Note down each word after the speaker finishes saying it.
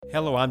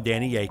Hello, I'm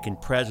Danny Aiken,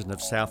 president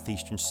of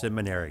Southeastern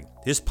Seminary.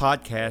 This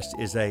podcast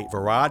is a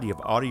variety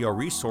of audio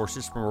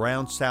resources from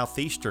around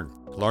Southeastern.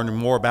 To learn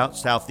more about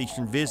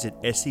Southeastern, visit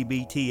sebts.edu.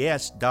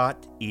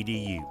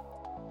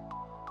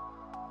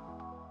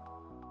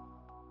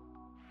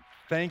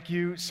 Thank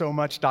you so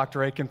much,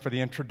 Dr. Aiken, for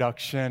the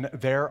introduction.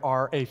 There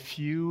are a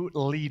few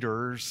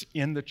leaders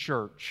in the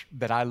church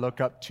that I look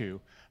up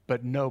to,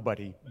 but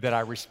nobody that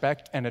I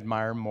respect and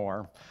admire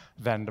more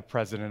than the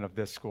president of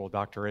this school,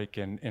 Dr.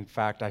 Aiken. In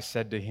fact, I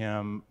said to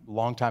him a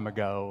long time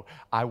ago,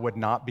 I would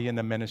not be in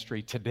the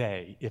ministry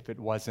today if it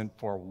wasn't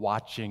for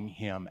watching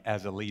him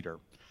as a leader.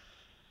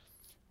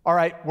 All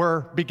right,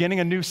 we're beginning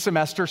a new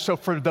semester, so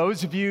for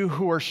those of you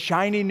who are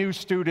shiny new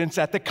students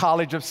at the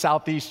College of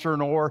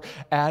Southeastern or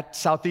at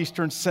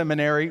Southeastern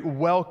Seminary,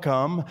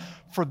 welcome.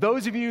 For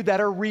those of you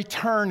that are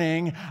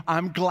returning,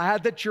 I'm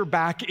glad that you're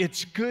back.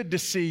 It's good to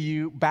see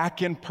you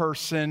back in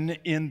person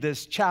in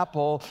this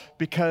chapel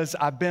because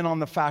I've been on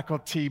the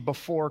faculty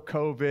before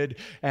COVID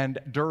and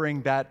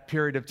during that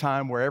period of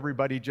time where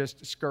everybody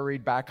just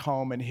scurried back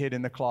home and hid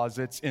in the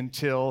closets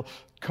until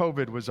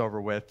COVID was over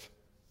with.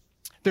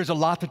 There's a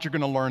lot that you're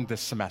going to learn this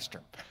semester.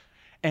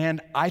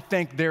 And I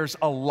think there's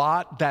a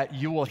lot that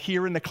you will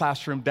hear in the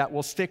classroom that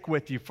will stick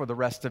with you for the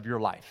rest of your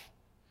life.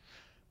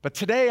 But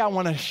today I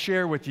want to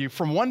share with you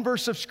from one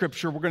verse of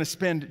Scripture. We're going to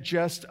spend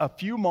just a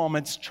few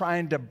moments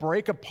trying to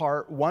break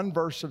apart one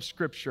verse of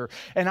Scripture.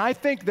 And I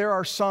think there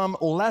are some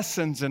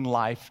lessons in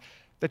life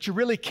that you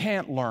really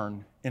can't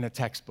learn in a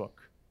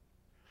textbook.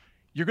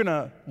 You're going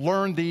to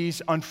learn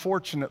these,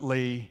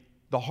 unfortunately,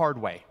 the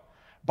hard way,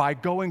 by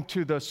going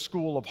to the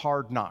school of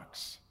hard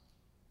knocks.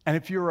 And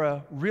if you're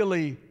a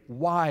really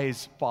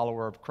wise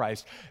follower of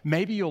Christ,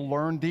 maybe you'll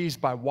learn these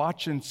by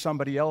watching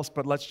somebody else,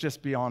 but let's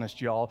just be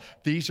honest, y'all.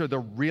 These are the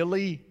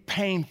really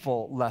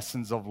painful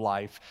lessons of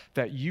life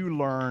that you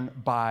learn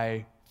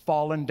by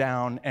falling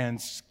down and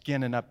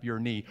skinning up your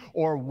knee,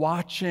 or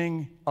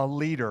watching a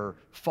leader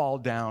fall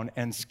down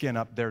and skin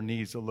up their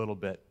knees a little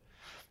bit.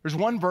 There's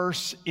one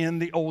verse in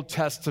the Old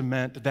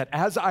Testament that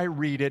as I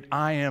read it,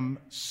 I am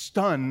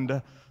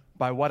stunned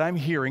by what I'm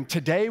hearing.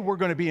 Today, we're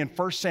going to be in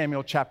 1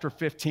 Samuel chapter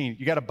 15.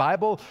 You got a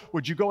Bible?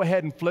 Would you go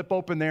ahead and flip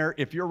open there?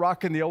 If you're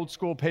rocking the old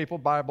school papal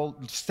Bible,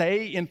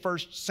 stay in 1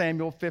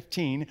 Samuel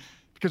 15,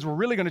 because we're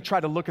really going to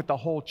try to look at the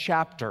whole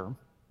chapter.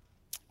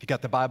 If you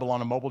got the Bible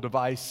on a mobile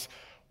device,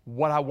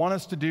 what I want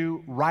us to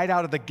do right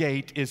out of the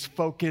gate is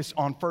focus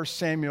on 1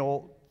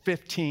 Samuel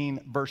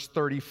 15, verse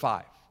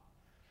 35.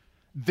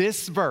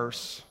 This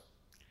verse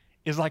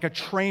is like a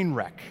train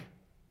wreck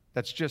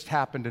that's just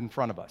happened in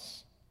front of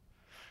us.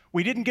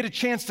 We didn't get a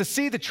chance to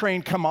see the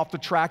train come off the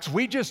tracks.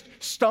 We just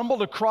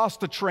stumbled across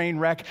the train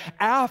wreck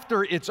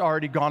after it's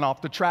already gone off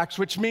the tracks,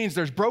 which means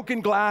there's broken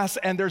glass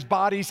and there's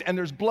bodies and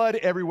there's blood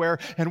everywhere.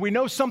 And we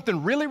know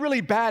something really, really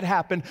bad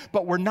happened,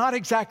 but we're not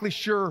exactly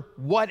sure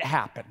what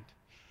happened.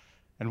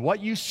 And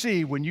what you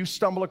see when you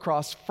stumble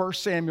across 1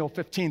 Samuel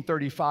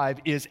 15:35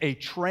 is a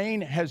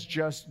train has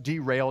just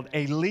derailed,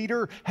 a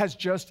leader has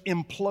just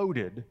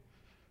imploded.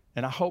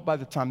 And I hope by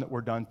the time that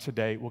we're done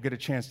today, we'll get a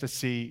chance to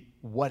see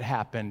what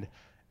happened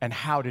and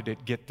how did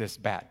it get this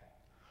bad?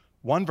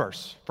 One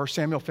verse, 1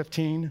 Samuel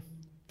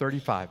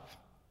 15:35.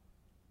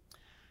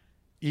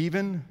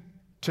 Even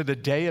to the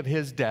day of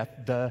his death,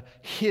 the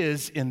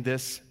his in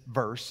this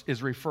verse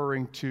is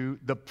referring to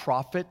the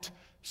prophet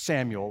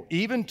Samuel.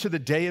 Even to the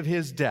day of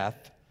his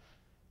death,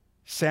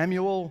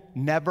 Samuel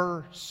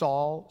never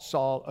saw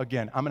Saul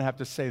again. I'm going to have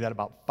to say that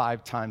about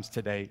 5 times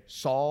today.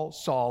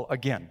 Saul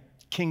again.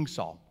 King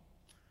Saul.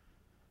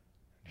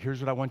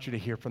 Here's what I want you to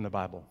hear from the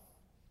Bible.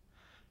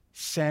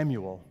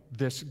 Samuel,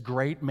 this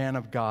great man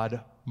of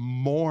God,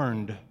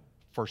 mourned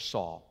for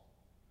Saul.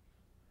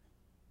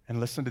 And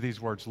listen to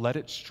these words. Let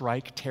it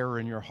strike terror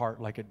in your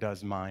heart like it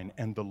does mine.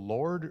 And the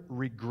Lord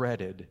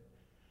regretted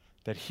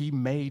that he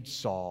made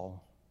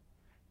Saul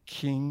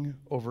king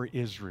over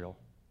Israel.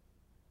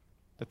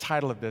 The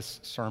title of this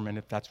sermon,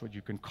 if that's what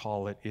you can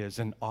call it, is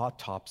An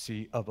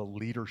Autopsy of a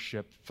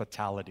Leadership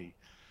Fatality.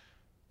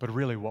 But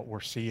really what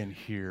we're seeing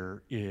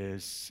here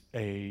is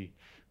a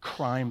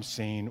crime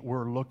scene.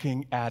 We're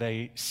looking at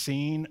a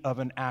scene of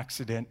an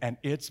accident, and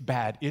it's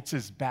bad. It's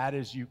as bad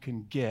as you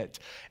can get,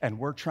 and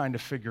we're trying to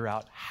figure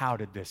out how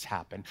did this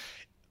happen.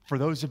 For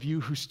those of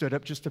you who stood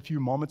up just a few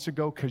moments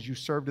ago because you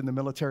served in the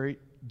military,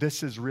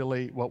 this is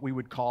really what we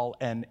would call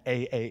an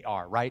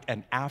AAR, right?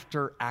 An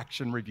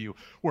after-action review.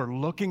 We're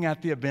looking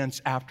at the events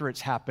after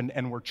it's happened,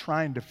 and we're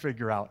trying to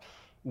figure out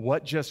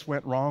what just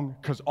went wrong,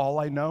 because all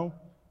I know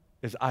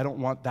is I don't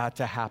want that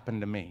to happen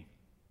to me.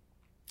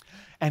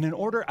 And in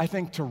order, I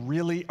think, to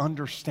really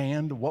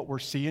understand what we're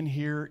seeing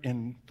here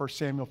in 1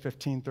 Samuel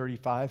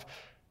 15:35,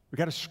 we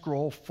got to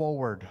scroll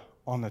forward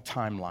on the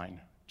timeline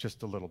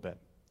just a little bit.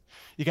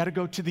 You got to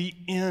go to the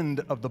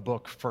end of the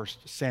book, 1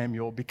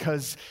 Samuel,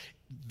 because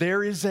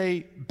there is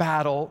a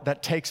battle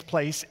that takes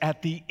place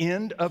at the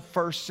end of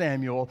 1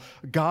 Samuel.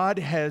 God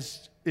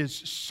has is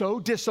so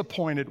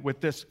disappointed with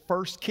this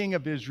first king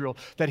of Israel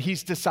that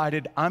he's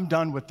decided, I'm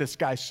done with this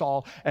guy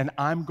Saul, and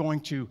I'm going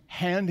to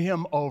hand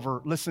him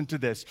over, listen to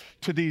this,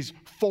 to these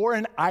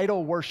foreign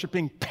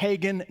idol-worshiping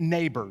pagan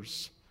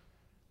neighbors,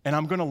 and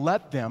I'm going to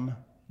let them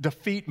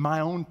defeat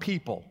my own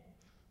people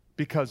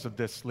because of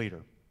this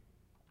leader.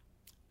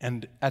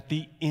 And at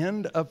the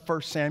end of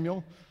 1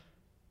 Samuel,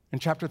 in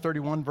chapter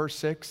 31, verse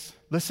 6,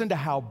 listen to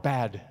how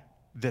bad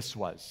this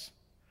was.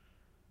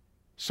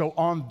 So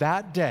on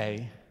that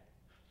day,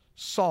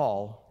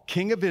 Saul,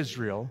 king of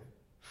Israel,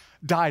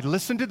 died,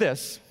 listen to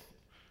this,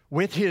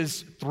 with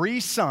his 3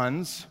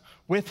 sons,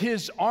 with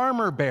his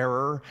armor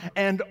bearer,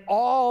 and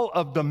all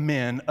of the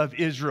men of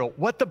Israel.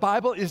 What the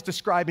Bible is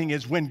describing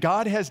is when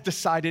God has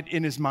decided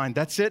in his mind,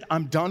 that's it,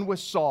 I'm done with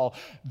Saul,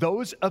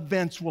 those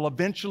events will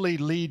eventually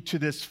lead to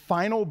this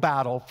final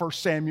battle, 1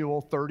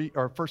 Samuel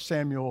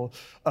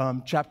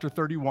chapter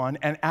 31.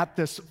 And at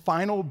this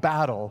final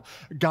battle,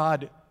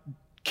 God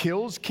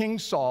kills King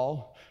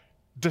Saul,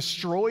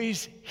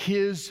 destroys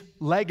his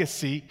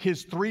legacy.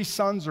 His 3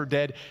 sons are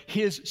dead.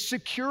 His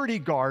security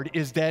guard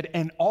is dead,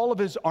 and all of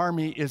his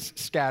army is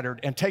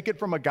scattered. And take it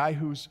from a guy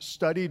who's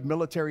studied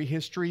military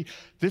history,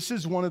 this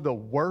is one of the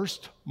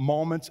worst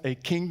moments a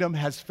kingdom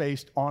has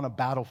faced on a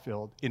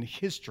battlefield in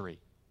history.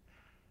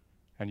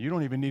 And you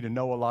don't even need to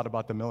know a lot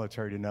about the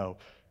military to know.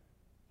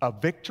 A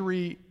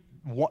victory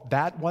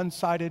that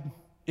one-sided,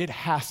 it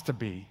has to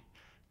be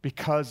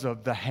because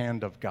of the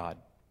hand of God.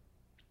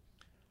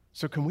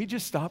 So can we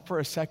just stop for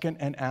a second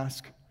and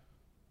ask,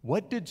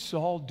 what did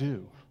Saul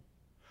do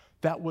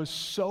that was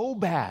so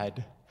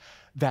bad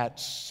that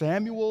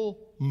Samuel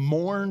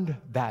mourned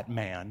that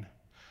man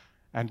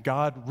and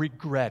God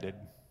regretted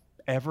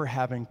ever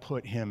having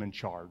put him in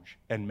charge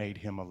and made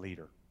him a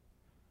leader?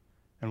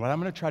 And what I'm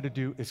going to try to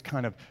do is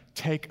kind of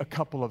take a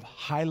couple of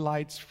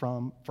highlights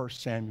from 1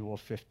 Samuel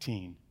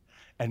 15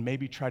 and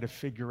maybe try to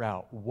figure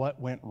out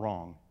what went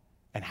wrong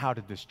and how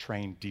did this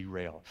train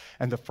derail.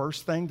 And the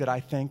first thing that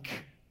I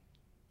think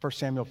 1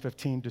 Samuel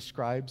 15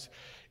 describes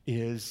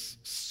is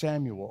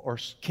Samuel, or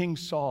King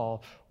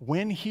Saul.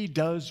 When he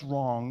does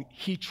wrong,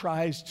 he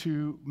tries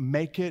to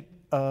make it,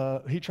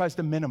 he tries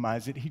to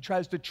minimize it. He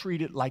tries to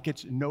treat it like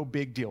it's no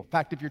big deal. In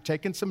fact, if you're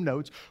taking some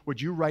notes, would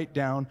you write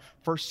down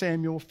 1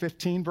 Samuel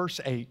 15,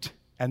 verse 8,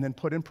 and then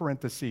put in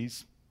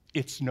parentheses,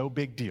 it's no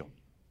big deal.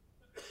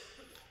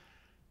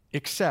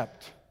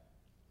 Except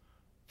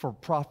for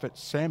prophet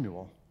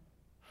Samuel,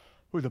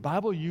 who the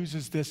Bible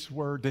uses this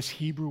word, this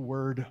Hebrew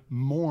word,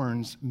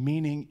 mourns,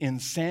 meaning in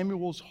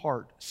Samuel's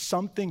heart,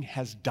 something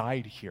has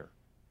died here.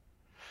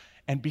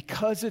 And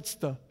because it's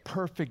the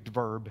perfect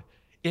verb,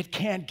 it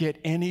can't get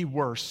any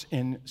worse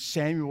in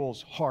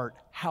Samuel's heart,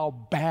 how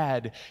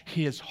bad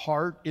his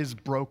heart is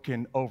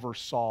broken over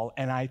Saul.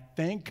 And I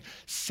think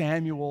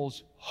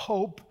Samuel's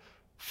hope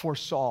for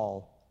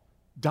Saul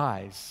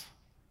dies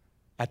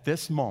at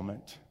this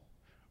moment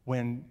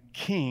when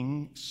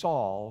King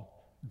Saul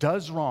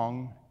does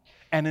wrong.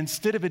 And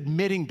instead of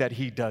admitting that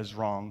he does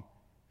wrong,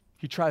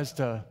 he tries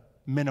to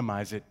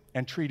minimize it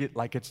and treat it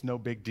like it's no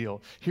big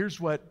deal. Here's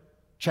what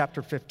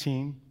chapter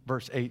 15,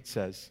 verse 8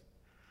 says.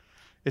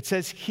 It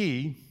says,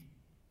 he,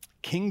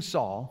 King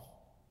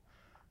Saul,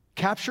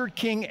 captured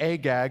King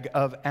Agag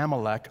of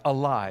Amalek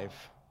alive,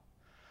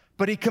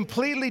 but he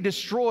completely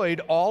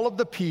destroyed all of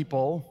the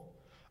people,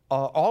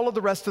 all of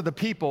the rest of the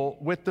people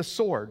with the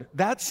sword.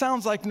 That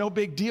sounds like no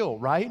big deal,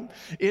 right?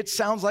 It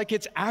sounds like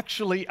it's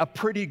actually a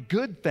pretty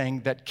good thing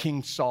that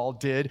King Saul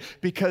did,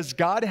 because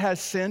God has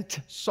sent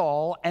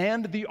Saul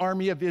and the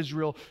army of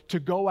Israel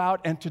to go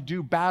out and to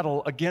do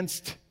battle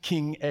against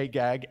King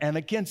Agag and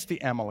against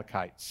the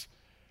Amalekites.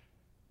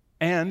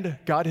 And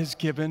God has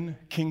given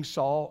King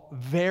Saul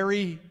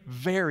very,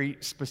 very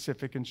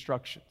specific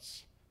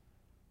instructions.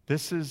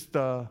 This is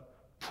the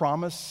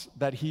promise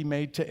that he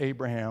made to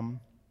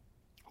Abraham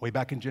way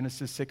back in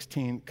Genesis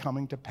 16,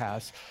 coming to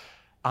pass.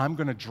 I'm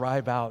going to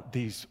drive out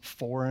these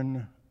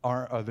foreign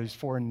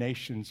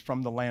nations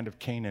from the land of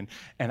Canaan,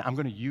 and I'm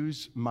going to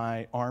use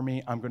my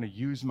army, I'm going to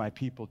use my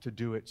people to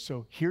do it.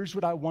 So here's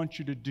what I want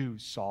you to do,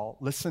 Saul.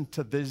 Listen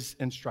to these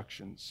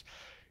instructions.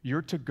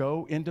 You're to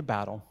go into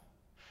battle,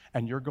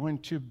 and you're going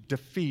to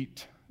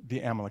defeat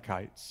the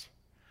Amalekites,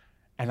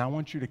 and I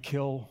want you to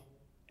kill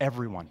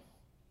everyone.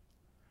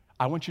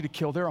 I want you to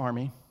kill their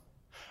army.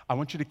 I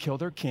want you to kill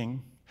their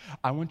king.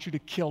 I want you to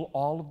kill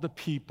all of the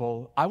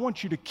people. I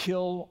want you to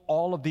kill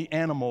all of the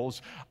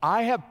animals.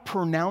 I have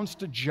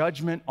pronounced a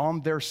judgment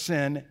on their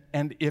sin.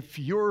 And if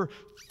you're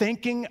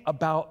thinking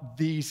about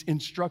these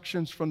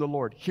instructions from the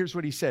Lord, here's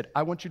what he said.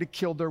 I want you to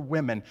kill their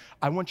women.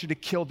 I want you to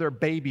kill their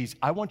babies.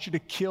 I want you to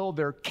kill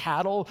their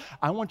cattle.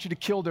 I want you to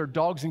kill their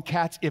dogs and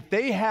cats. If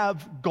they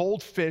have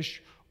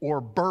goldfish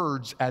or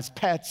birds as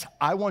pets,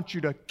 I want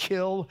you to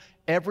kill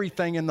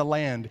everything in the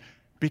land,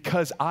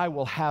 because I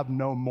will have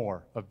no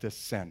more of this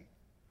sin.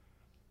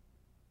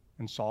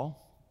 And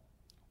Saul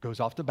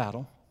goes off to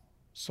battle.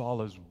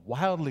 Saul is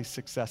wildly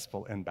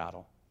successful in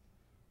battle.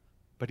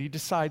 But he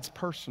decides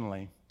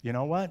personally, you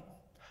know what?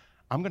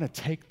 I'm going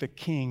to take the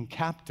king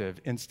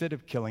captive instead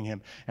of killing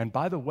him. And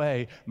by the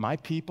way, my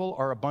people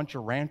are a bunch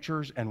of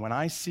ranchers, and when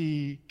I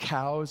see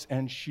cows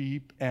and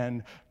sheep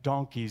and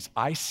donkeys,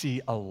 I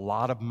see a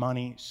lot of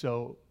money,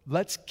 so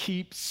let's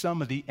keep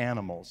some of the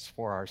animals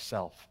for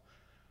ourselves.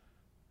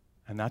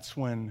 And that's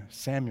when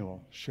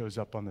Samuel shows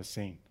up on the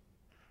scene,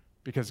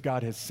 because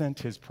God has sent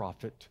his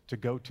prophet to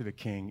go to the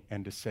king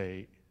and to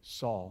say,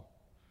 Saul,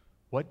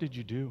 what did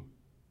you do?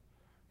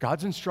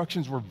 God's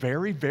instructions were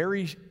very,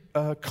 very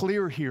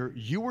clear here.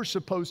 You were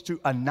supposed to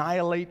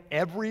annihilate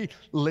every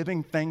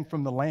living thing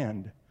from the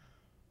land.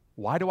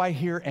 Why do I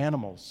hear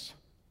animals?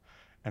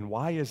 And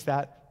why is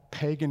that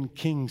pagan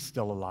king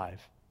still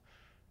alive?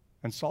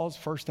 And Saul's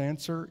first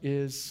answer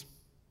is,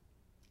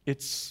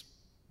 it's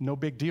no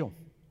big deal.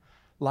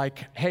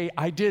 Like, hey,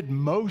 I did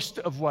most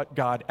of what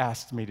God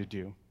asked me to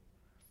do.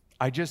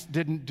 I just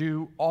didn't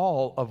do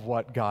all of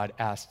what God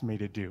asked me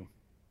to do.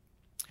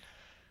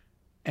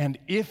 And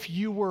if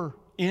you were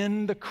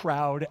in the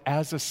crowd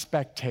as a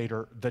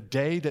spectator the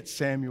day that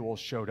Samuel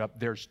showed up,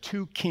 there's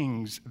two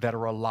kings that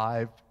are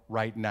alive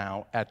right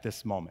now at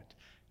this moment,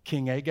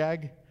 King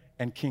Agag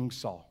and King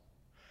Saul.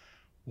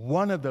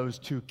 One of those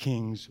two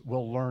kings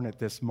will learn at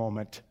this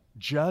moment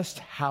just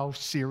how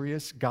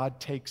serious God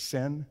takes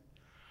sin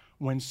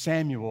when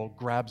Samuel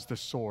grabs the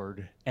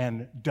sword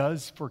and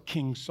does for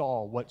King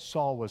Saul what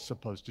Saul was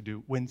supposed to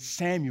do when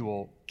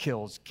Samuel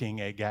kills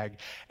King Agag.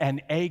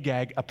 And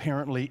Agag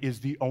apparently is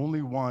the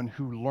only one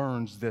who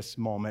learns this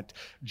moment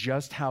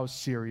just how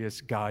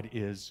serious God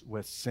is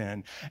with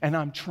sin. And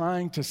I'm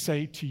trying to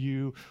say to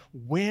you,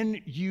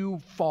 when you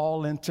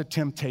fall into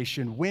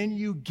temptation, when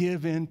you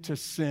give in to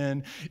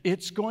sin,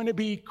 it's going to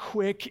be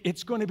quick,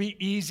 it's going to be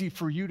easy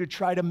for you to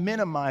try to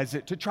minimize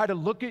it, to try to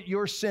look at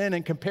your sin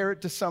and compare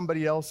it to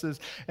somebody else's,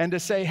 and to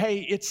say, hey,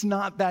 it's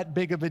not that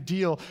big of a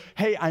deal.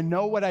 Hey, I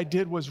know what I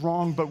did was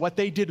wrong, but what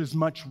they did is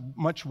much,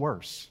 much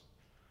worse.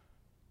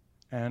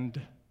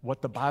 And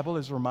what the Bible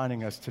is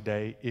reminding us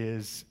today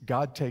is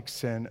God takes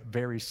sin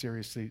very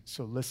seriously.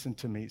 So listen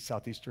to me,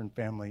 Southeastern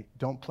family.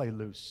 Don't play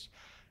loose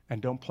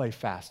and don't play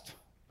fast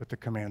with the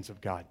commands of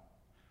God.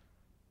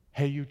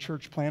 Hey, you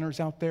church planners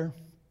out there,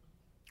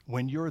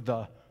 when you're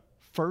the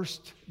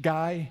first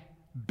guy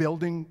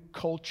building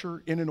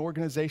culture in an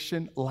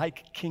organization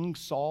like King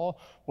Saul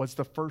was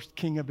the first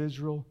king of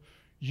Israel,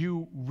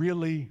 you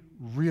really,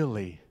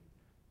 really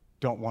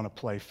don't want to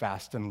play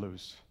fast and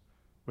loose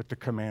with the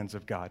commands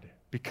of God,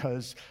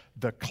 because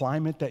the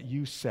climate that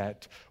you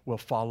set will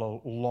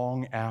follow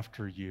long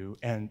after you.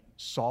 And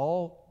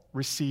Saul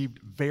received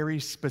very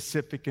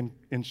specific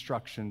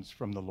instructions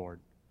from the Lord.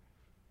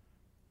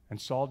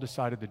 And Saul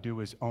decided to do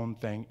his own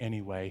thing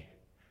anyway.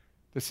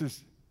 This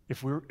is,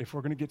 if we're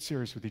going to get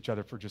serious with each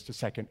other for just a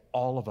second,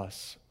 all of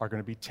us are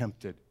going to be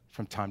tempted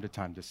from time to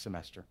time this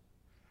semester.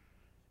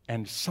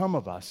 And some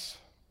of us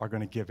are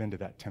going to give into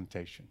that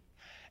temptation.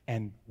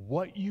 And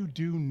what you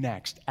do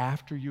next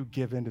after you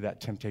give into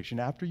that temptation,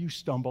 after you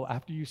stumble,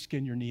 after you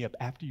skin your knee up,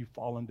 after you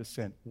fall into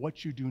sin,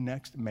 what you do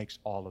next makes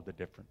all of the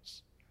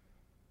difference.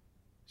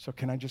 So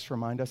can I just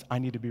remind us? I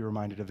need to be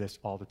reminded of this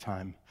all the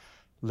time.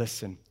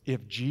 Listen,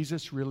 if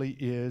Jesus really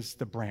is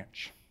the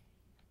branch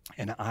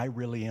and I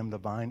really am the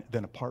vine,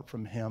 then apart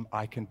from him,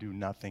 I can do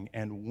nothing.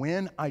 And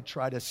when I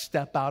try to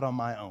step out on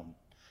my own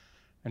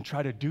and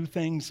try to do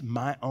things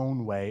my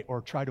own way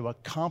or try to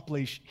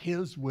accomplish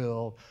his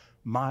will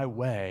my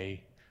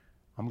way,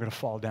 I'm going to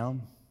fall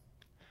down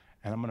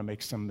and I'm going to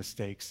make some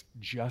mistakes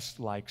just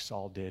like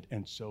Saul did,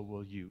 and so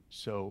will you.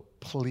 So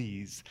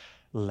please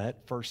let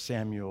 1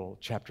 Samuel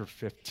chapter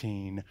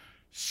 15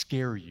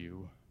 scare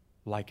you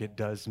like it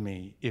does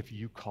me if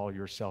you call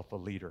yourself a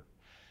leader.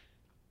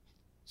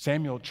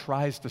 Samuel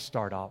tries to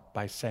start out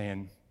by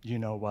saying, you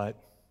know what,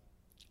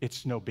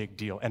 it's no big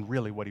deal. And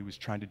really what he was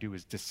trying to do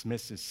is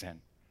dismiss his sin.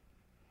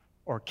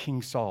 Or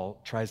King Saul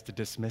tries to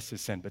dismiss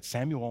his sin, but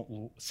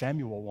Samuel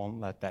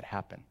won't let that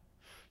happen.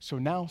 So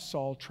now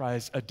Saul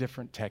tries a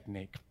different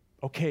technique.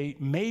 Okay,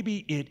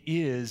 maybe it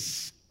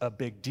is a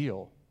big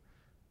deal,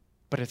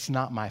 but it's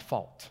not my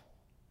fault.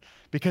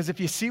 Because if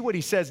you see what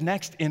he says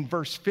next in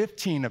verse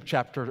 15 of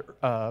chapter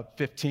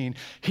 15,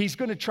 he's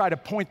going to try to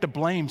point the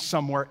blame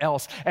somewhere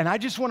else. And I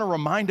just want to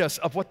remind us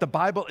of what the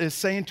Bible is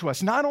saying to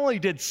us. Not only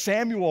did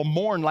Samuel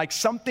mourn, like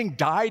something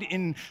died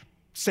in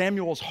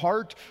Samuel's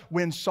heart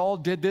when Saul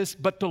did this,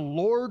 but the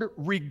Lord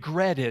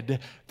regretted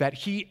that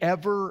he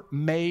ever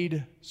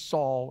made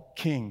Saul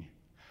king.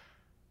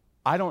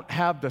 I don't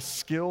have the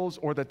skills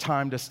or the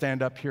time to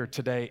stand up here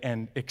today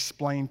and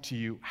explain to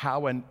you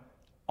how an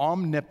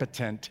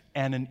omnipotent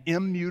and an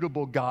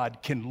immutable God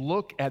can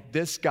look at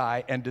this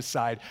guy and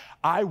decide,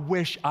 I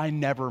wish I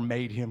never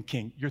made him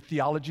king. Your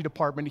theology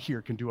department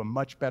here can do a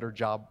much better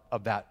job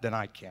of that than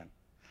I can.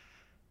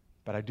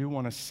 But I do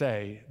want to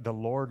say the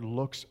Lord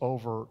looks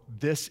over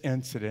this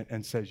incident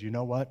and says, you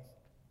know what?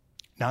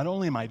 Not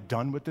only am I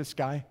done with this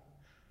guy,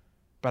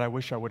 but I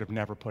wish I would have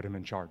never put him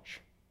in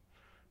charge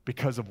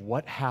because of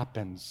what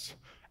happens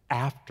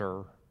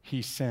after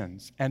he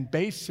sins. And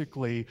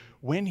basically,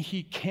 when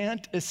he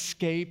can't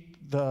escape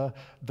the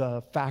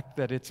fact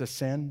that it's a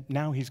sin,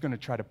 now he's going to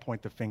try to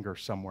point the finger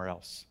somewhere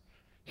else.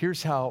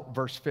 Here's how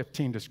verse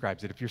 15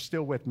 describes it. If you're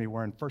still with me,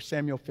 we're in 1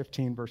 Samuel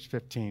 15, verse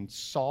 15.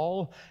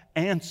 Saul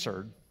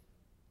answered,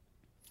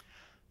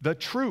 the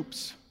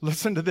troops,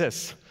 listen to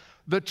this,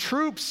 the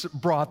troops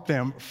brought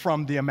them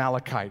from the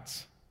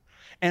Amalekites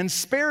and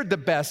spared the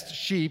best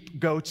sheep,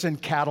 goats, and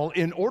cattle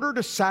in order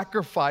to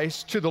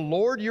sacrifice to the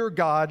Lord your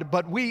God,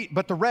 but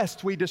the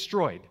rest we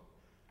destroyed.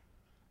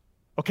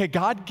 Okay,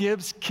 God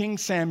gives King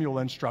Samuel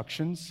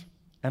instructions,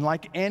 and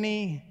like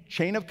any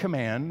chain of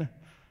command,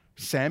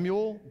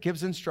 Samuel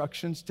gives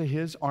instructions to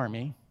his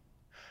army.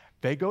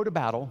 They go to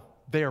battle.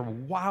 They are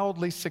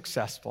wildly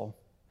successful.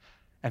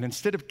 And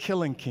instead of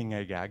killing King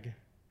Agag,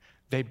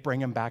 they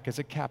bring him back as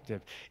a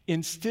captive.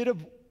 Instead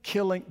of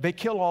they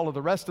kill all of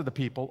the rest of the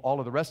people, all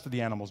of the rest of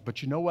the animals.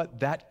 But you know what?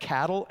 That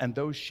cattle and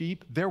those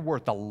sheep, they're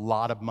worth a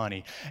lot of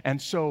money.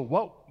 And so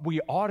what we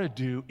ought to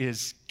do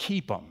is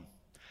keep them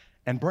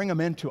and bring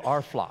them into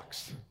our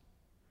flocks.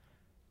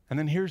 And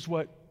then here's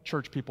what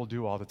church people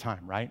do all the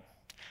time, right?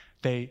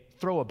 They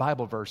throw a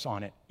Bible verse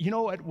on it. You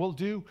know what we'll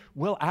do?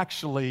 We'll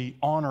actually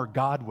honor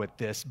God with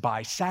this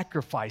by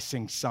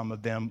sacrificing some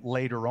of them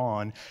later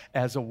on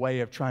as a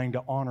way of trying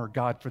to honor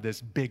God for this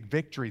big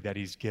victory that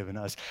he's given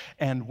us.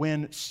 And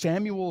when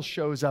Samuel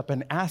shows up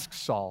and asks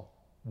Saul,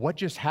 what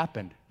just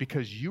happened?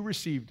 Because you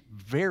received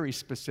very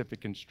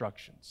specific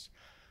instructions.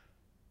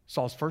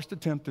 Saul's first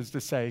attempt is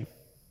to say,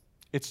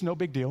 it's no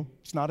big deal.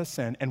 It's not a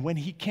sin. And when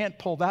he can't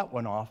pull that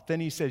one off, then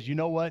he says, you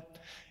know what?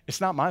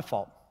 It's not my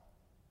fault.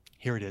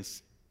 Here it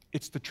is.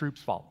 It's the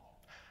troops' fault.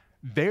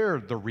 They're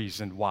the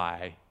reason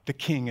why the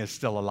king is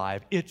still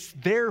alive. It's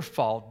their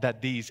fault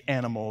that these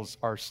animals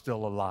are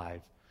still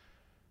alive.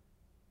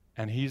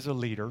 And he's a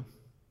leader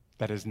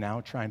that is now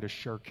trying to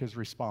shirk his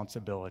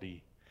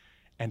responsibility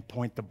and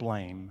point the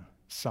blame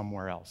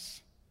somewhere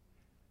else.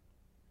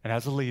 And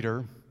as a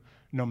leader,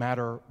 no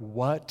matter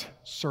what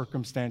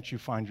circumstance you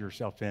find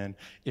yourself in,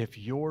 if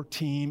your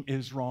team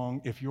is wrong,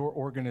 if your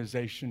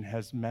organization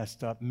has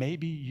messed up,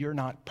 maybe you're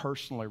not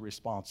personally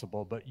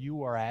responsible, but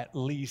you are at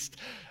least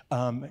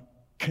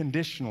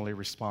conditionally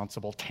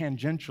responsible,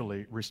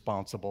 tangentially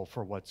responsible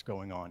for what's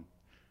going on.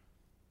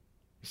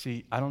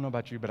 See, I don't know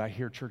about you, but I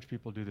hear church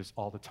people do this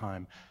all the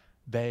time.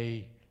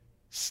 They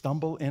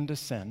stumble into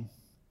sin,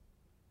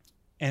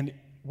 and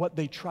what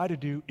they try to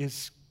do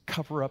is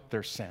cover up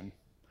their sin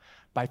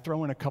by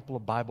throwing a couple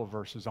of Bible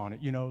verses on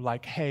it. You know,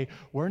 like, hey,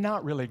 we're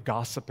not really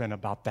gossiping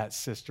about that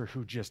sister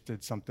who just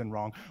did something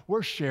wrong.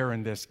 We're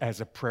sharing this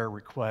as a prayer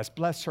request.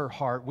 Bless her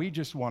heart. We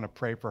just want to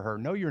pray for her.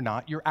 No, you're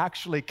not. You're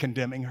actually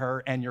condemning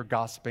her, and you're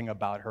gossiping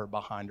about her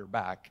behind her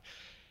back.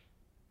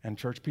 And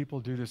church people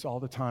do this all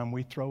the time.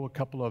 We throw a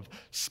couple of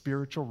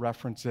spiritual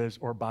references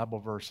or Bible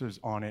verses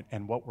on it,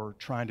 and what we're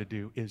trying to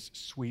do is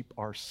sweep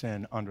our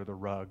sin under the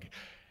rug.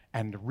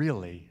 And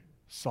really,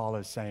 Saul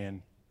is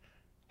saying,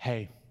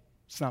 hey,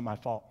 it's not my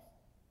fault.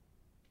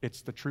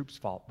 It's the troops'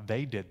 fault.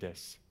 They did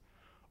this.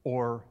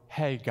 Or,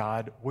 hey,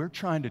 God, we're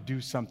trying to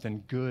do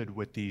something good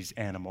with these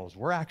animals.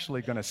 We're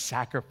actually going to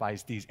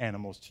sacrifice these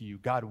animals to you.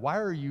 God, why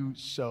are you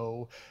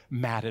so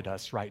mad at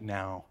us right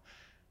now?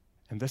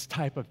 And this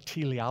type of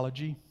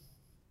teleology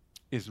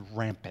is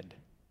rampant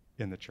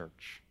in the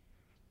church.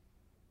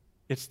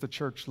 It's the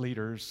church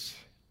leaders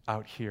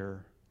out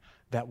here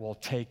that will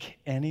take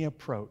any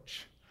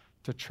approach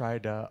to try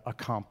to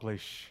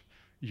accomplish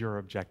your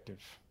objective.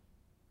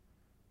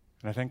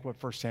 And I think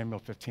what 1 Samuel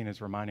 15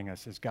 is reminding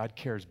us is God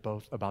cares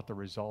both about the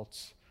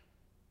results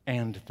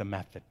and the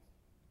method.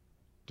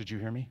 Did you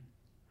hear me?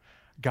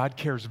 God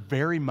cares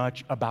very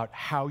much about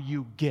how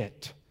you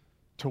get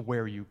to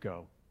where you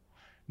go.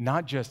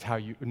 Not just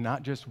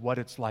what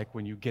it's like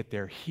when you get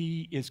there.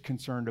 He is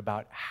concerned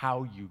about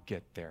how you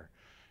get there.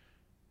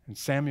 And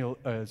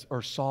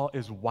Saul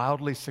is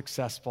wildly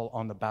successful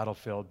on the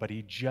battlefield, but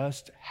he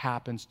just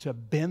happens to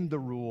bend the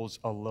rules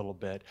a little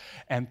bit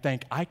and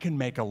think, I can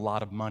make a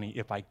lot of money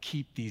if I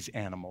keep these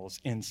animals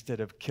instead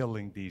of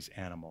killing these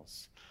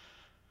animals.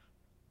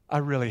 I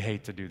really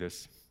hate to do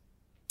this,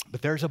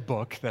 but there's a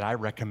book that I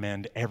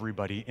recommend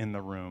everybody in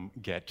the room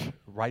get.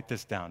 Write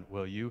this down,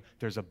 will you?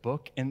 There's a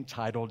book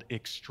entitled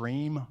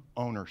Extreme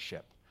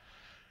Ownership.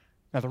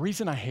 Now, the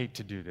reason I hate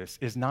to do this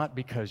is not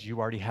because you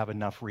already have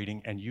enough reading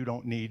and you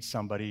don't need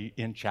somebody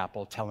in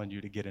chapel telling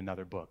you to get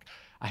another book.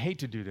 I hate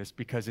to do this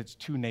because it's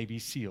 2 Navy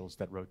SEALs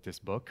that wrote this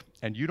book,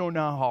 and you don't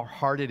know how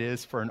hard it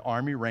is for an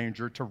Army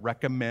Ranger to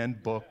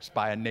recommend books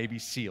by a Navy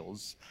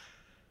SEALs.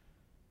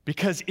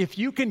 Because if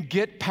you can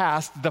get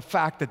past the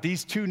fact that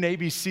these 2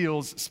 Navy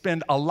SEALs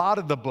spend a lot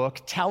of the book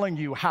telling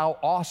you how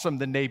awesome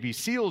the Navy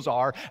SEALs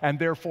are and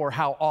therefore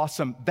how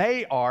awesome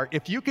they are,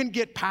 if you can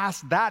get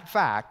past that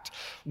fact,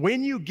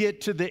 when you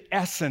get to the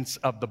essence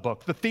of the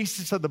book, the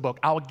thesis of the book,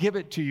 I'll give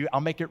it to you.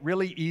 I'll make it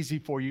really easy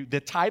for you.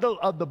 The title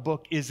of the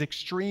book is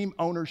Extreme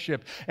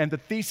Ownership, and the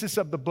thesis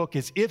of the book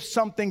is if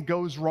something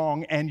goes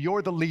wrong and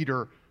you're the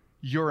leader,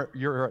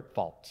 you're at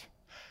fault.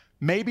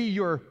 Maybe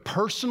you're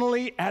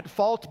personally at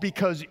fault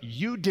because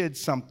you did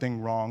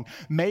something wrong.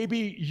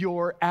 Maybe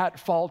you're at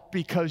fault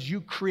because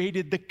you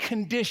created the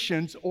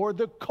conditions or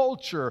the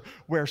culture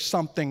where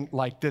something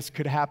like this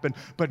could happen.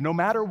 But no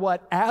matter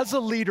what, as a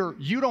leader,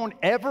 you don't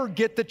ever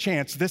get the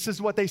chance. This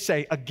is what they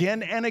say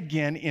again and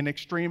again in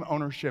extreme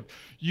ownership.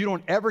 You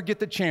don't ever get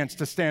the chance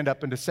to stand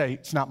up and to say,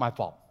 it's not my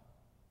fault.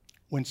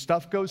 When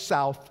stuff goes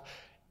south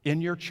in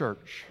your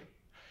church,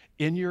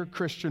 in your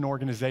Christian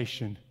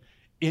organization,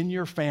 in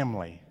your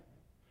family,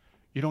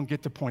 you don't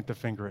get to point the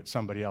finger at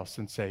somebody else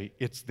and say,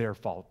 it's their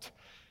fault.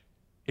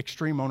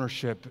 Extreme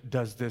ownership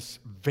does this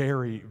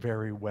very,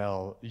 very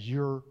well.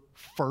 Your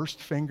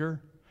first finger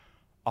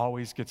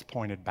always gets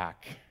pointed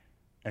back,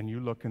 and you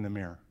look in the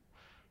mirror,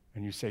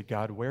 and you say,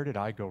 God, where did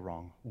I go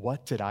wrong?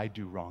 What did I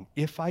do wrong?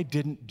 If I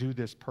didn't do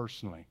this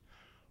personally,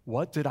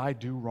 what did I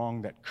do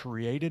wrong that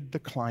created the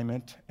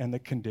climate and the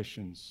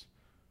conditions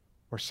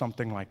where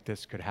something like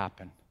this could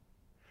happen?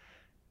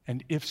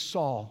 And if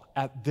Saul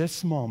at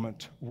this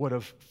moment would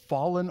have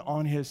fallen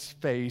on his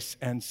face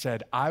and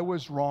said, I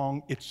was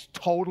wrong, it's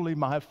totally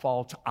my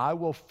fault, I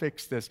will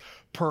fix this,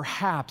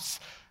 perhaps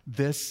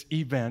this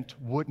event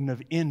wouldn't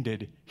have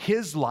ended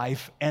his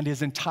life and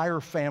his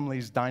entire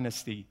family's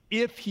dynasty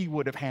if he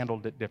would have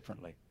handled it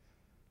differently.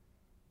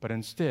 But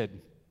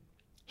instead,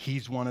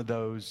 he's one of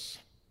those,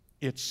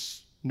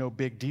 it's no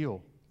big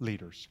deal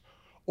leaders,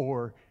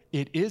 or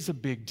it is a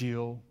big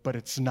deal, but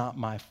it's not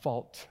my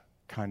fault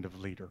kind of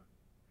leader.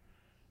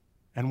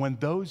 And when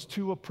those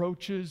two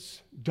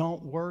approaches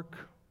don't work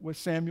with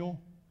Samuel,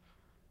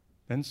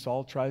 then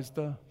Saul tries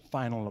the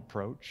final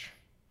approach.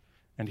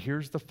 And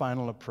here's the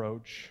final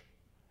approach.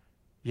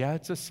 Yeah,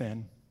 it's a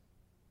sin,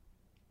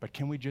 but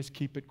can we just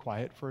keep it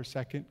quiet for a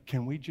second?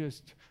 Can we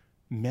just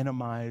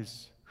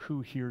minimize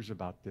who hears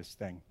about this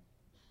thing?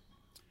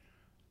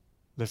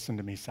 Listen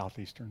to me,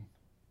 Southeastern.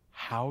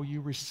 How you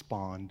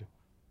respond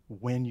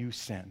when you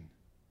sin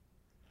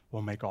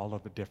will make all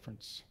of the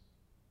difference.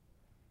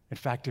 In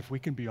fact, if we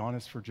can be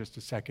honest for just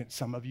a second,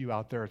 some of you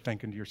out there are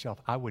thinking to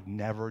yourself, I would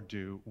never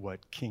do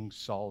what King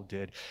Saul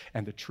did.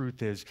 And the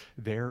truth is,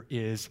 there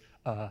is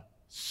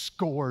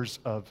scores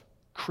of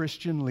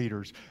Christian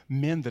leaders,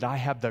 men that I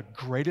have the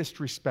greatest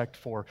respect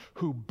for,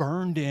 who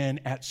burned in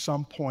at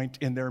some point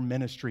in their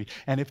ministry.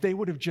 And if they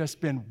would have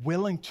just been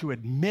willing to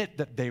admit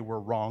that they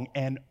were wrong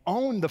and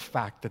own the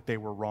fact that they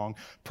were wrong,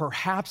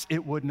 perhaps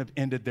it wouldn't have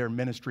ended their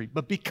ministry.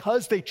 But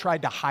because they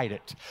tried to hide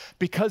it,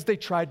 because they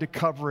tried to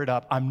cover it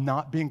up, I'm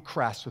not being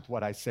crass with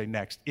what I say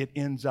next. It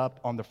ends up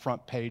on the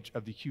front page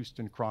of the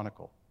Houston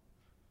Chronicle.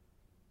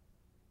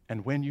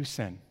 And when you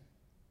sin,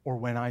 or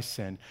when I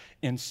sin,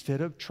 instead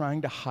of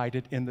trying to hide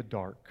it in the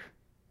dark,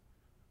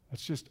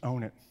 let's just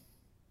own it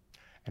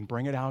and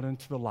bring it out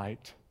into the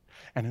light.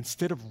 And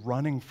instead of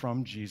running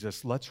from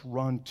Jesus, let's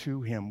run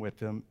to him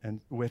with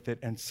it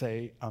and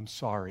say, I'm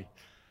sorry,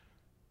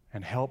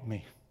 and help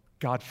me.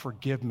 God,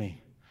 forgive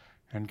me.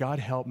 And God,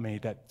 help me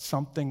that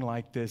something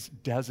like this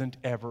doesn't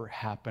ever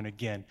happen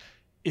again.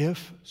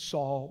 If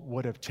Saul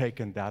would have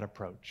taken that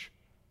approach,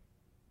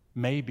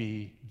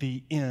 maybe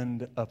the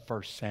end of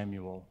 1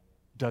 Samuel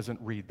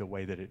doesn't read the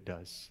way that it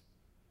does.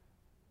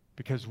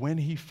 Because when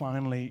he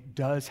finally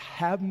does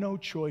have no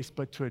choice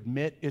but to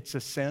admit it's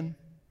a sin,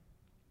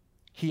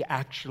 he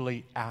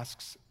actually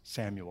asks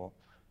Samuel.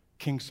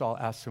 King Saul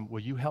asks him,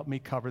 will you help me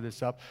cover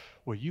this up?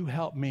 Will you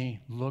help me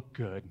look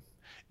good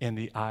in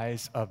the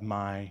eyes of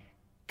my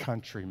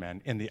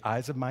countrymen, in the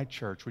eyes of my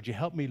church? Would you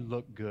help me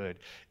look good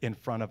in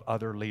front of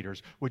other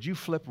leaders? Would you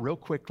flip real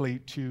quickly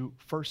to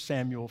 1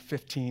 Samuel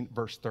 15,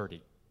 verse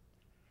 30?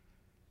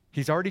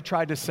 He's already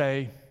tried to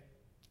say,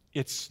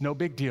 it's no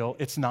big deal,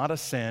 it's not a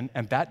sin,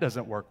 and that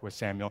doesn't work with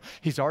Samuel.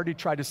 He's already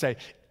tried to say,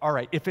 all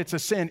right, if it's a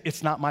sin,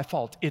 it's not my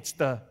fault. It's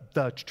the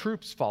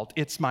troops' fault.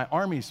 It's my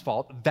army's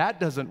fault. That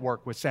doesn't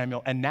work with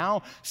Samuel. And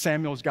now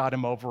Samuel's got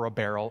him over a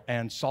barrel,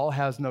 and Saul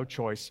has no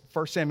choice.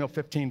 1 Samuel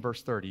 15,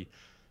 verse 30,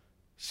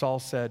 Saul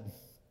said,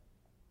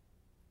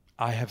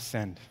 I have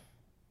sinned.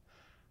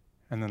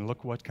 And then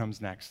look what comes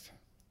next.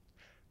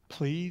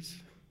 Please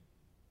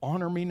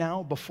honor me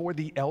now before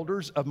the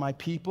elders of my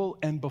people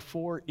and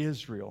before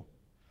Israel.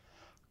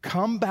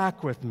 Come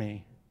back with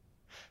me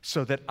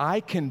so that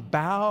I can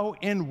bow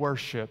in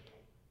worship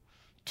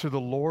to the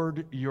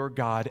Lord your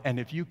God. And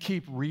if you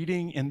keep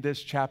reading in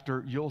this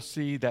chapter, you'll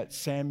see that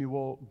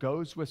Samuel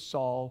goes with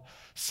Saul.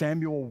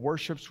 Samuel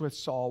worships with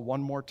Saul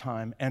one more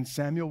time, and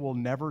Samuel will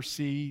never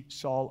see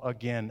Saul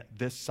again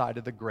this side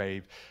of the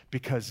grave,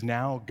 because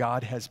now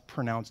God has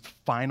pronounced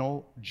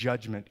final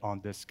judgment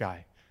on this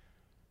guy.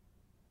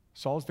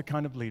 Saul's the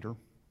kind of leader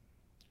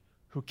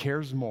who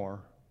cares more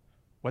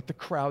what the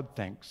crowd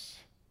thinks,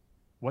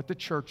 what the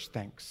church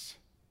thinks,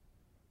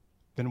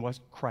 than what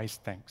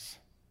Christ thinks.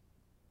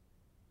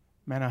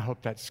 Man, I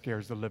hope that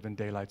scares the living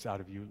daylights out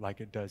of you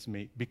like it does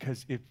me.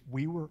 Because if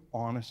we were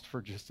honest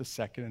for just a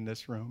second in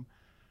this room,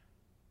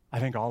 I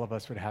think all of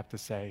us would have to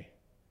say,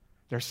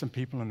 There's some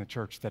people in the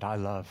church that I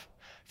love.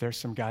 There's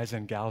some guys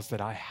and gals that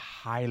I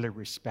highly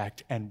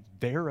respect, and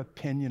their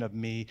opinion of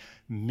me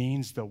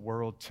means the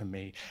world to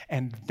me.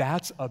 And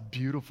that's a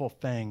beautiful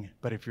thing,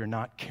 but if you're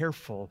not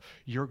careful,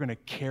 you're going to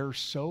care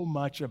so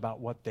much about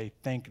what they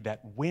think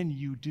that when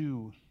you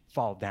do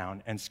fall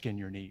down and skin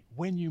your knee,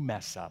 when you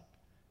mess up,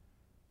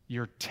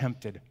 you're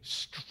tempted,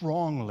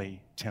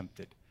 strongly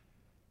tempted,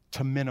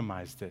 to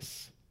minimize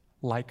this,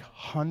 like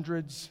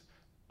hundreds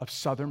of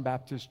Southern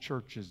Baptist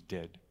churches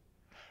did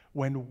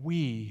when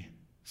we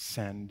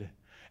sinned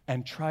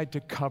and tried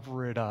to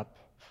cover it up.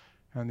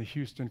 And the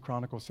Houston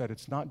Chronicle said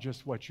it's not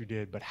just what you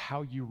did, but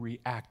how you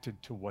reacted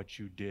to what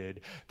you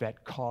did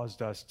that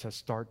caused us to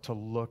start to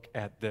look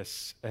at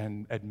this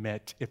and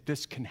admit, if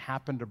this can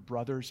happen to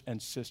brothers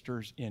and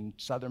sisters in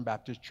Southern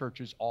Baptist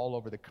churches all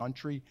over the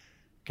country,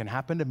 it can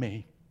happen to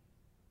me,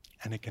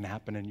 and it can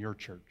happen in your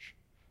church.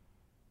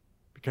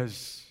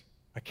 Because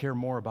I care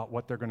more about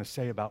what they're going to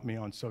say about me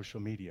on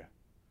social media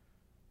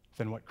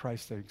than what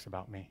Christ thinks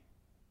about me.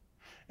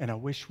 And I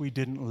wish we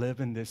didn't live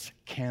in this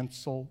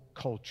cancel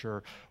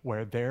culture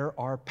where there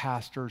are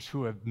pastors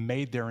who have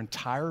made their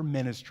entire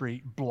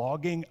ministry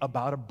blogging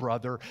about a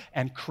brother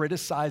and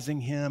criticizing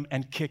him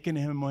and kicking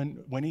him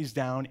when he's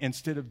down,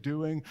 instead of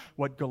doing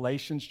what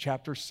Galatians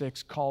chapter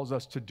 6 calls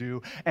us to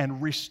do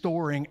and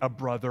restoring a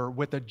brother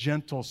with a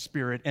gentle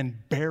spirit and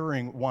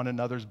bearing one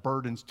another's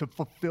burdens to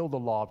fulfill the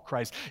law of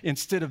Christ.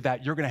 Instead of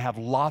that, you're going to have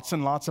lots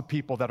and lots of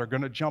people that are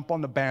going to jump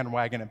on the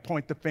bandwagon and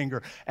point the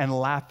finger and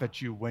laugh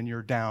at you when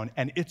you're down.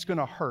 And it's going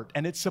to hurt,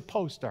 and it's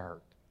supposed to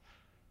hurt.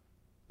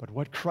 But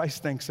what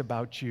Christ thinks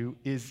about you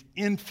is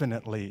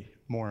infinitely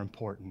more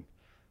important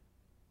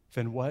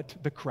than what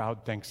the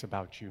crowd thinks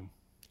about you.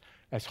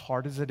 As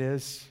hard as it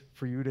is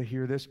for you to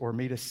hear this or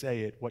me to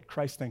say it, what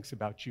Christ thinks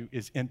about you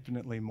is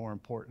infinitely more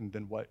important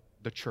than what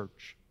the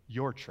church,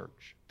 your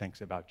church, thinks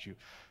about you.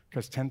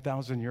 Because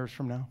 10,000 years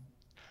from now,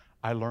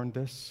 I learned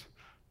this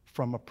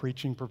from a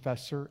preaching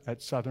professor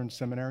at Southern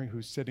Seminary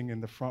who's sitting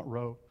in the front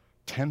row.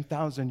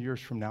 10,000 years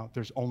from now,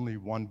 there's only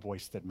one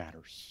voice that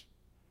matters.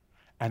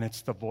 And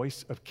it's the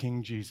voice of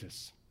King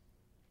Jesus,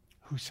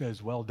 who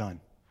says, "Well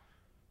done,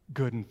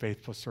 good and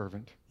faithful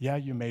servant. Yeah,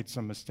 you made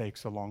some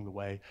mistakes along the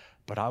way,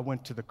 but I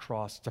went to the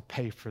cross to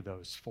pay for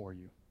those for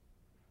you."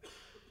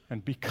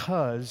 And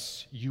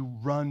because you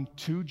run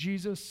to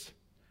Jesus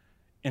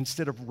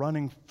instead of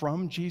running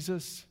from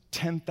Jesus,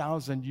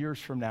 10,000 years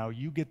from now,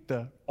 you get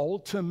the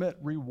ultimate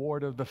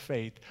reward of the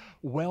faith.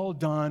 Well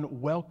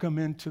done, welcome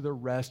into the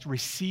rest,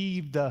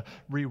 receive the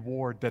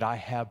reward that I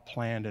have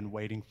planned and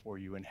waiting for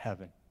you in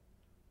heaven.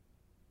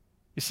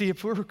 You see,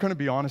 if we're going to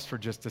be honest for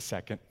just a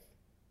second,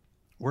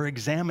 we're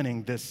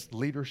examining this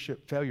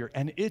leadership failure,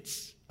 and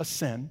it's a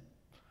sin.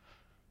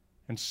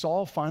 And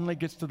Saul finally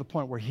gets to the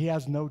point where he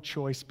has no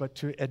choice but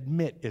to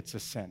admit it's a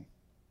sin.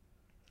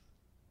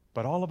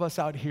 But all of us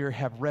out here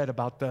have read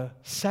about the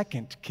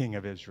second king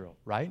of Israel,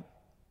 right?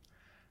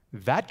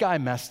 That guy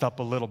messed up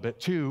a little bit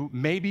too.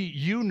 Maybe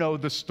you know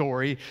the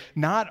story.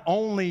 Not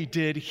only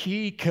did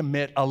he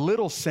commit a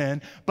little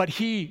sin, but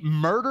he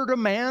murdered a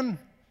man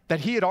that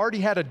he had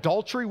already had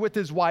adultery with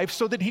his wife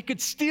so that he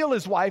could steal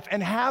his wife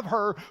and have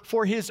her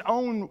for his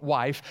own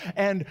wife.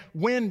 And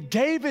when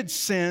David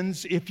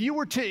sins, if you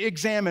were to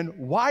examine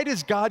why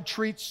does God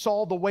treat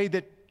Saul the way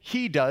that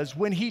he does,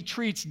 when he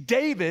treats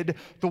David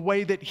the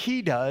way that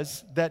he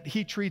does, that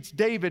he treats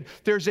David,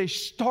 there's a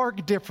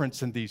stark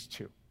difference in these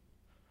two.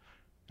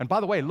 And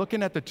by the way,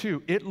 looking at the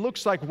two, it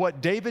looks like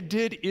what David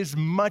did is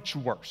much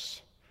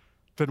worse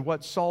than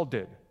what Saul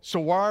did.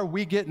 So why are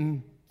we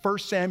getting 1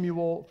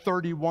 Samuel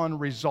 31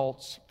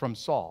 results from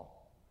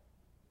Saul?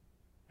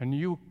 And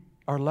you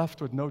are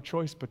left with no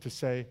choice but to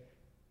say,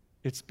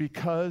 it's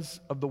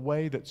because of the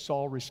way that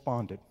Saul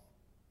responded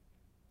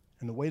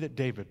and the way that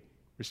David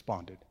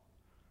responded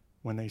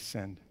when they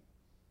sinned.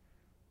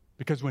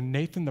 Because when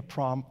Nathan the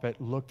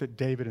prophet looked at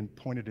David and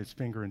pointed his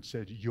finger and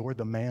said, "You're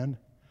the man,"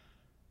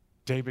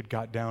 David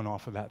got down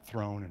off of that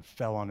throne and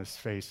fell on his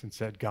face and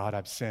said, "God,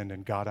 I've sinned,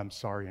 and God, I'm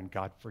sorry, and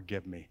God,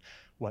 forgive me."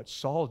 What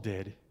Saul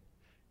did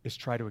is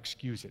try to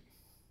excuse it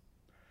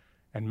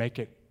and make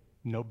it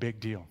no big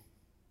deal,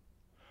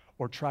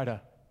 or try to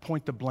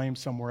point the blame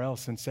somewhere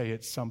else and say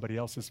it's somebody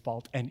else's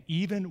fault. And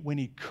even when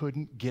he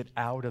couldn't get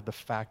out of the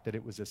fact that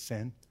it was a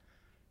sin,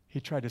 he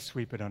tried to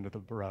sweep it under the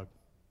rug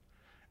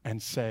and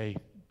say,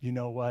 "You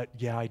know what?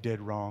 Yeah, I did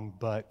wrong,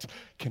 but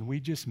can we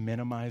just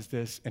minimize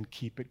this and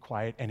keep it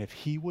quiet?" And if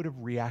he would have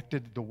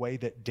reacted the way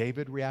that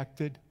David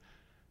reacted,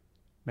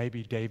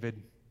 maybe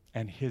David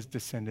and his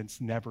descendants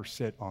never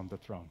sit on the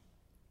throne.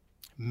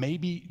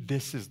 Maybe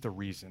this is the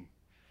reason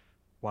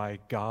why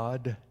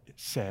God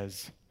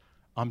says,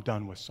 "I'm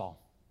done with Saul,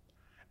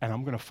 and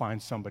I'm going to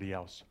find somebody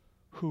else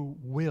who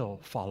will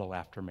follow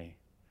after me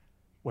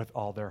with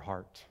all their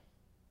heart."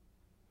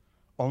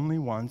 Only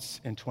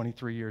once in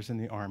 23 years in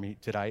the Army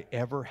did I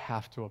ever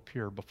have to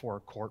appear before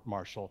a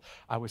court-martial.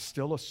 I was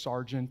still a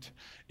sergeant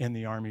in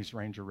the Army's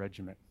Ranger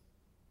Regiment.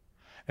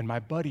 And my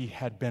buddy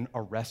had been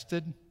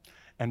arrested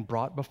and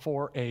brought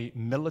before a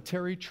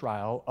military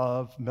trial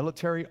of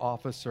military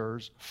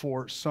officers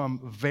for some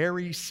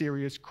very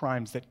serious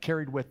crimes that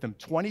carried with them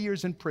 20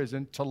 years in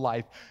prison to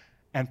life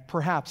and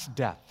perhaps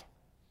death.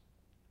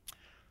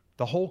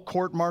 The whole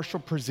court-martial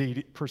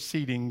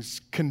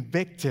proceedings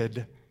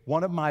convicted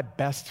one of my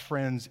best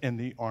friends in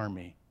the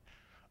Army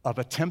of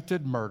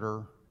attempted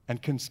murder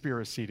and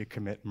conspiracy to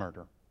commit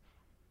murder.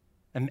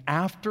 And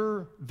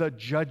after the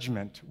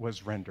judgment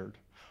was rendered,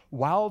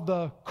 while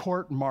the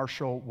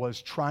court-martial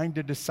was trying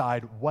to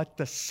decide what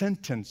the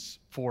sentence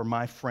for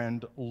my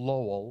friend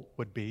Lowell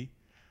would be,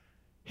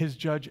 his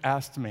judge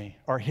asked me,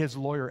 or his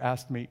lawyer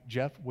asked me,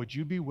 Jeff, would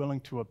you be willing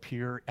to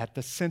appear at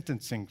the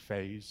sentencing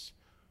phase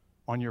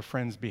on your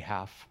friend's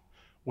behalf?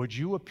 Would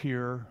you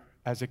appear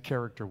as a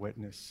character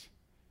witness?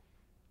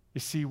 You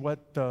see,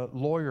 what the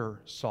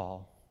lawyer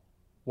saw,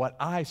 what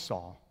I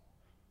saw,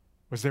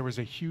 was there was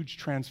a huge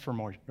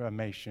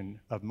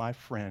transformation of my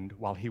friend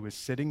while he was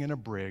sitting in a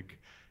brig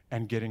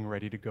and getting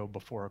ready to go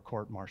before a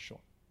court-martial.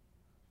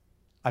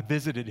 I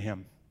visited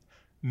him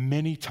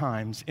many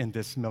times in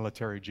this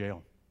military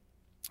jail.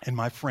 And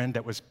my friend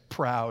that was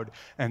proud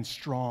and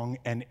strong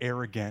and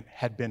arrogant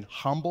had been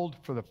humbled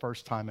for the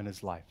first time in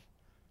his life.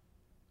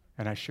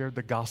 And I shared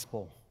the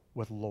gospel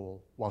with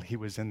Lowell while he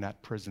was in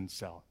that prison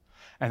cell.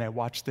 And I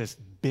watched this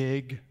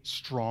big,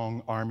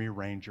 strong Army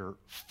Ranger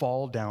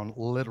fall down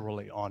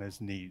literally on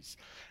his knees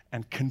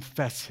and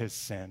confess his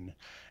sin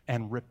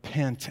and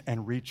repent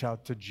and reach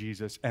out to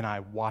Jesus. And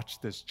I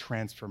watched this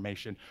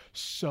transformation,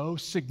 so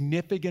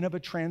significant of a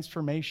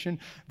transformation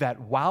that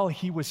while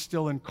he was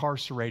still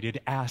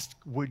incarcerated, asked,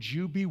 would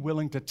you be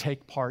willing to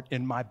take part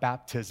in my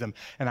baptism?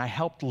 And I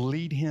helped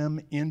lead him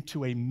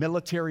into a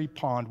military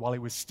pond while he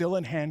was still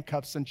in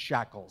handcuffs and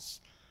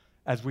shackles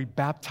as we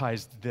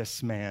baptized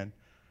this man.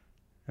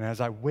 And as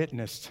I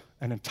witnessed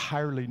an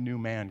entirely new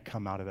man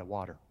come out of the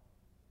water.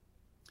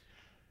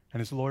 And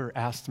his lawyer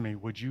asked me,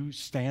 would you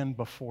stand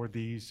before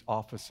these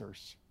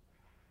officers?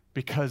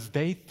 Because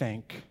they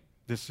think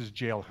this is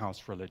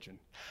jailhouse religion.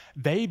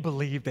 They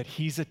believe that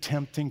he's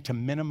attempting to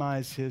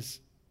minimize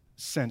his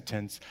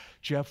sentence.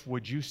 Jeff,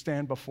 would you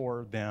stand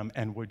before them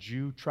and would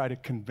you try to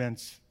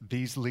convince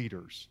these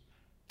leaders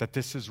that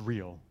this is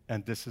real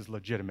and this is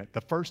legitimate? The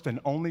first and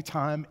only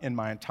time in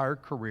my entire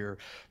career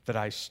that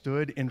I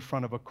stood in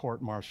front of a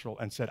court-martial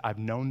and said, I've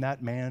known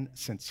that man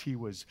since he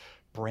was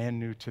brand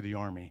new to the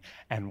Army,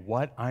 and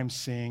what I'm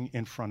seeing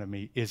in front of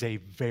me is a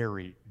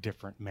very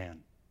different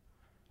man.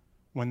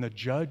 When the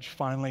judge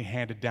finally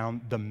handed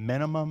down the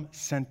minimum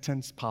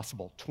sentence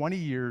possible, 20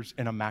 years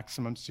in a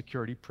maximum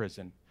security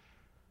prison,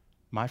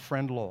 my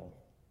friend Lowell,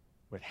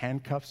 with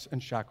handcuffs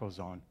and shackles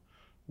on,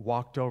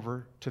 walked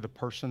over to the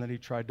person that he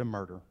tried to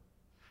murder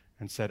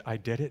and said, I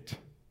did it.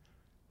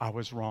 I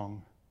was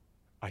wrong.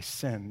 I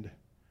sinned.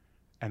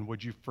 And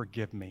would you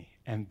forgive me?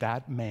 And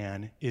that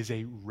man is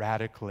a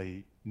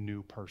radically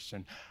new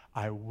person.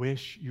 I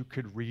wish you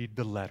could read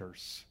the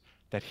letters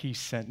that he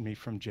sent me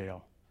from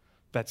jail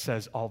that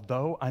says,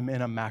 although I'm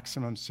in a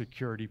maximum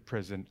security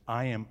prison,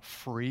 I am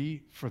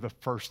free for the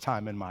first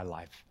time in my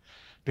life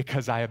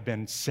because I have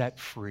been set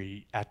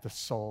free at the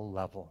soul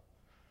level.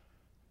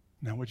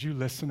 Now, would you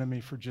listen to me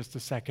for just a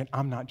second?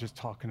 I'm not just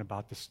talking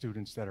about the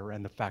students that are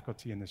in the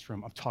faculty in this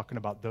room. I'm talking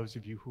about those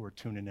of you who are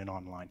tuning in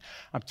online.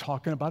 I'm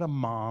talking about a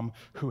mom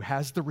who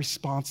has the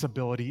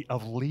responsibility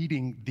of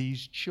leading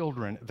these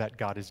children that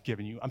God has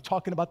given you. I'm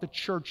talking about the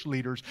church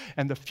leaders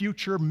and the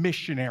future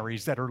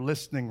missionaries that are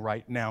listening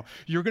right now.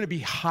 You're going to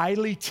be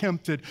highly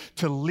tempted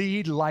to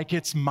lead like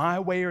it's my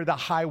way or the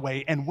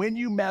highway. And when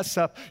you mess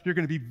up, you're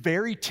going to be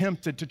very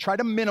tempted to try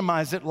to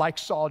minimize it like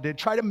Saul did,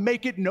 try to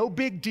make it no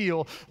big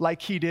deal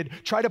like he did.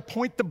 Try to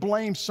point the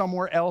blame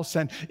somewhere else,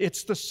 and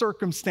it's the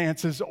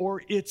circumstances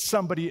or it's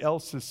somebody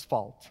else's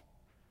fault.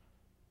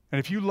 And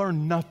if you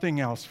learn nothing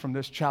else from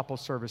this chapel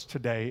service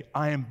today,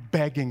 I am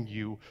begging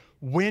you,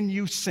 when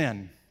you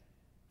sin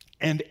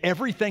and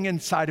everything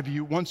inside of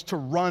you wants to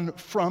run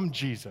from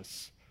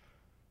Jesus,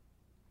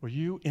 will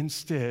you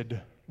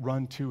instead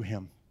run to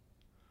him?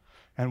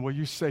 And will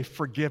you say,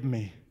 forgive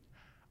me,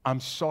 I'm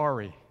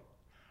sorry,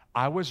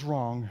 I was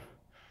wrong.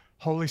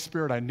 Holy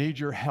Spirit, I need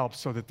your help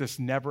so that this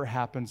never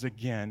happens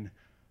again,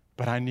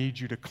 but I need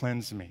you to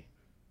cleanse me.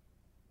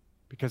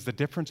 Because the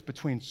difference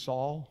between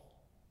Saul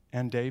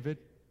and David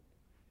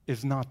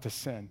is not the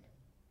sin.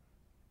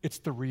 It's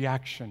the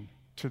reaction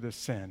to the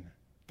sin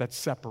that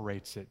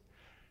separates it.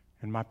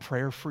 And my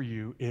prayer for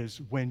you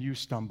is when you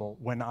stumble,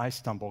 when I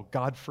stumble,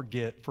 God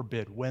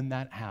forbid, when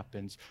that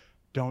happens,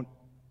 don't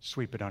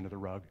sweep it under the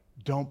rug.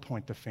 Don't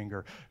point the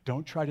finger.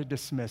 Don't try to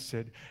dismiss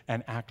it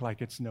and act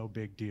like it's no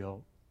big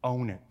deal.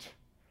 Own it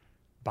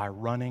by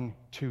running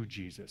to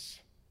Jesus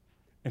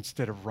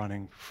instead of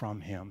running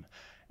from him.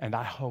 And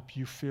I hope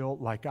you feel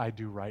like I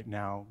do right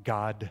now.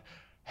 God,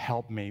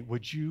 help me.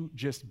 Would you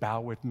just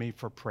bow with me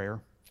for prayer?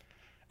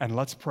 And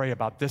let's pray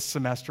about this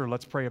semester.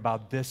 Let's pray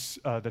about this,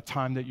 the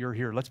time that you're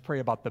here. Let's pray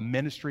about the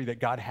ministry that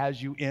God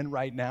has you in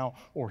right now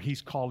or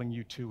he's calling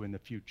you to in the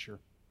future.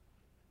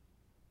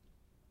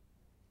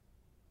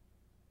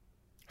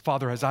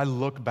 Father, as I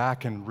look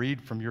back and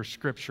read from your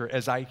scripture,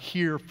 as I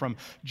hear from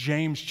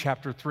James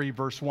chapter 3,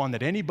 verse 1,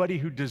 that anybody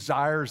who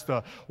desires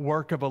the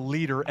work of a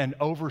leader and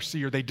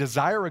overseer, they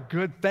desire a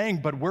good thing,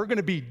 but we're going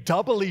to be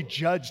doubly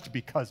judged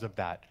because of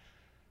that.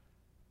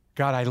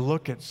 God, I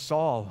look at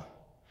Saul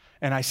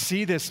and I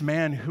see this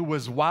man who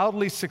was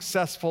wildly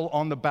successful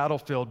on the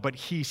battlefield, but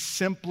he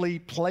simply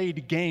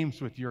played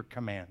games with your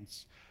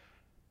commands.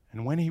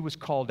 And when he was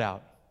called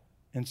out,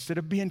 instead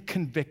of being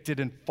convicted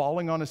and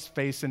falling on his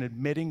face and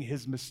admitting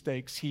his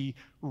mistakes, he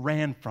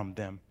ran from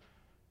them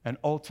and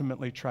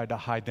ultimately tried to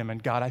hide them.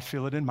 And God, I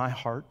feel it in my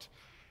heart,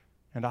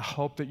 and I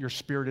hope that your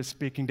Spirit is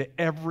speaking to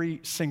every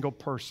single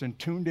person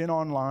tuned in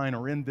online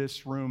or in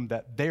this room,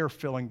 that they're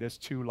feeling this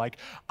too. Like,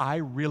 I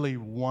really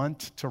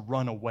want to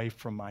run away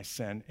from my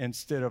sin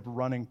instead of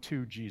running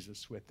to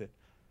Jesus with it.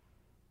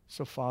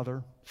 So,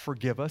 Father,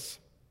 forgive us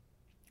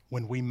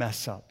when we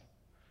mess up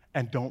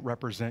and don't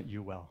represent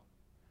you well.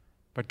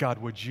 But God,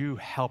 would you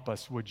help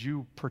us? Would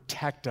you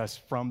protect us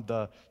from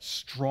the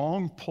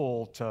strong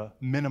pull to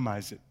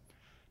minimize it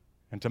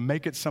and to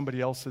make it somebody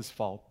else's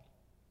fault,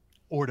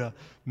 or to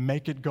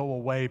make it go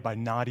away by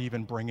not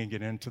even bringing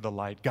it into the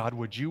light? God,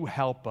 would you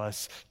help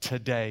us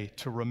today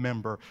to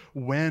remember,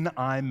 when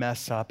I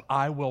mess up,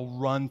 I will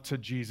run to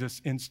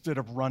Jesus instead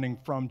of running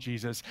from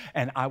Jesus,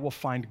 and I will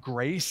find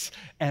grace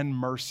and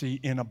mercy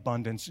in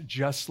abundance,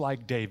 just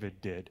like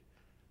David did,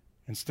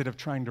 instead of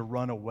trying to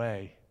run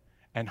away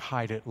and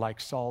hide it like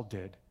Saul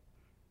did,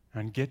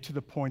 and get to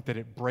the point that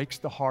it breaks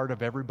the heart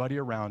of everybody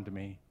around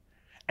me,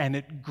 and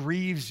it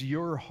grieves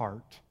your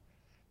heart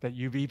that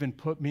you've even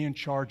put me in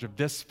charge of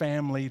this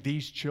family,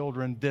 these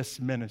children, this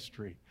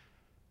ministry.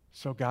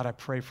 So God, I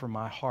pray for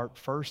my heart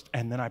first,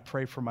 and then I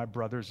pray for my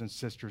brothers and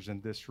sisters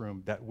in this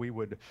room, that we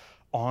would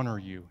honor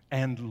you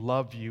and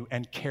love you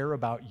and care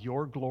about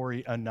your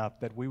glory enough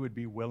that we would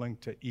be willing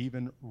to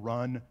even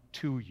run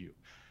to you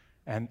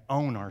and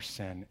own our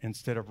sin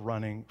instead of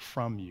running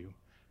from you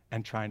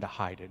and trying to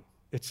hide it.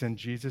 It's in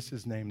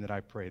Jesus' name that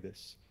I pray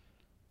this.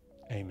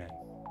 Amen.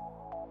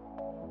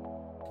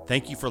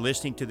 Thank you for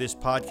listening to this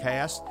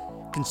podcast.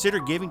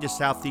 Consider giving to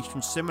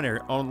Southeastern Seminary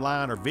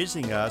online or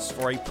visiting us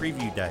for a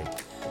preview day.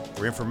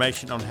 For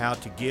information on how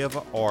to give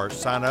or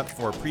sign up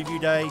for a preview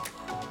day,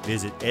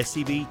 visit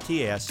sevts.edu.